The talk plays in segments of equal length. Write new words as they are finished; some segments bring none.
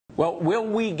Well, will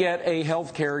we get a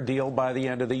health care deal by the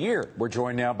end of the year? We're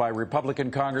joined now by Republican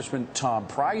Congressman Tom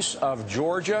Price of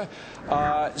Georgia.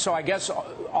 So I guess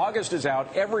August is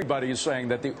out. Everybody is saying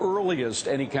that the earliest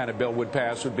any kind of bill would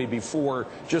pass would be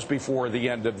just before the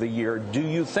end of the year. Do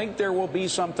you think there will be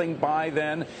something by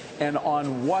then? And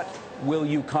on what will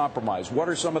you compromise? What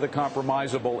are some of the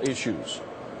compromisable issues?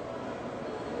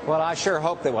 Well, I sure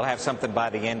hope that we'll have something by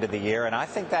the end of the year, and I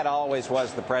think that always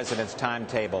was the president's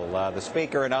timetable. The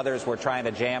speaker and others were trying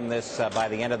to jam this by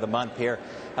the end of the month here,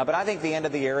 but I think the end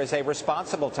of the year is a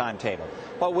responsible timetable.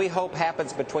 What we hope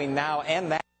happens between now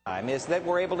and that time is that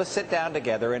we're able to sit down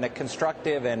together in a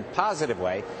constructive and positive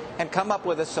way and come up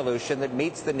with a solution that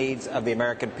meets the needs of the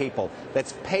American people,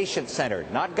 that's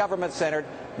patient-centered, not government-centered,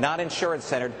 not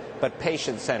insurance-centered, but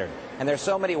patient-centered. And there's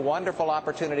so many wonderful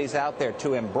opportunities out there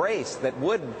to embrace that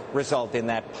would result in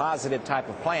that positive type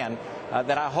of plan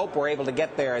that I hope we're able to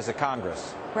get there as a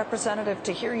Congress. Representative,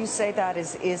 to hear you say that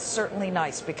is certainly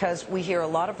nice, because we hear a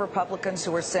lot of Republicans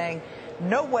who are saying,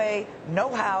 no way,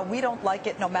 no how, we don't like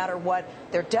it no matter what.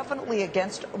 They're definitely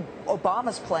against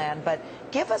Obama's plan, but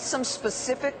give us some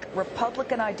specific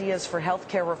Republican ideas for health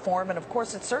care reform. And of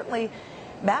course, it certainly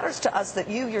matters to us that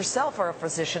you yourself are a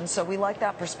physician, so we like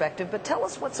that perspective. But tell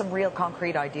us what some real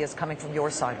concrete ideas coming from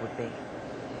your side would be.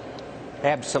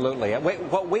 Absolutely.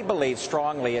 What we believe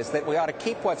strongly is that we ought to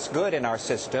keep what's good in our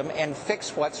system and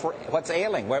fix what's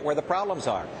ailing, where the problems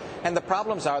are. And the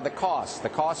problems are the costs. The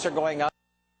costs are going up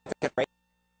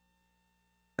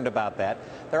about that.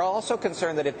 They're also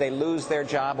concerned that if they lose their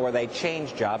job or they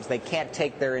change jobs, they can't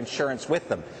take their insurance with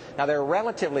them. Now, there are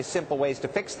relatively simple ways to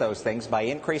fix those things by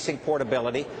increasing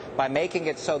portability, by making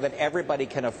it so that everybody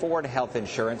can afford health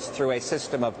insurance through a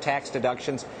system of tax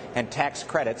deductions and tax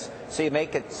credits. So you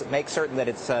make certain that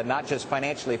it's not just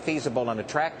financially feasible and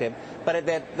attractive, but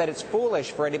that it's foolish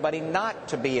for anybody not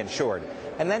to be insured.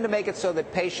 And then to make it so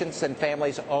that patients and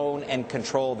families own and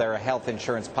control their health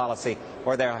insurance policy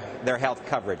or their health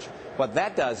coverage. What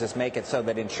that does is make it so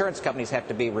that insurance companies have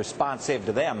to be responsive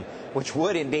to them, which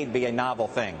would indeed be a novel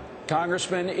thing.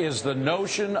 Congressman, is the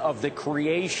notion of the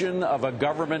creation of a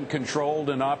government-controlled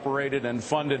and operated and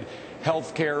funded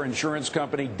health care insurance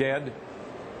company dead?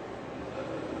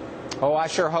 Oh, I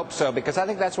sure hope so, because I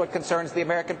think that's what concerns the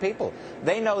American people.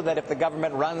 They know that if the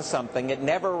government runs something,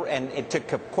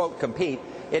 to quote, compete,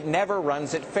 it never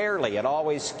runs it fairly. It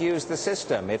always skews the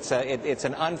system. It's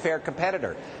an unfair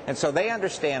competitor. And so they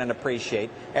understand and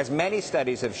appreciate, as many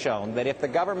studies have shown, that if the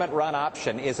government-run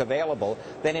option is available,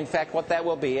 then in fact what that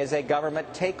will be is a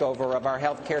government takeover of our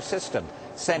health care system,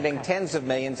 sending tens of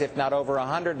millions, if not over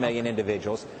 100 million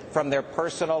individuals from their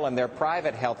personal and their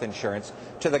private health insurance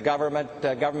to the government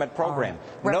program.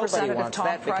 Nobody wants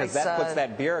that, because that puts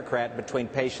that bureaucrat between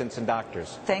patients and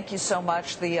doctors. Thank you so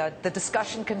much. The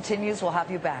discussion continues. We'll have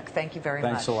you back. Thank you very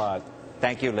much. Thanks a lot.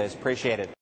 Thank you, Liz. Appreciate it.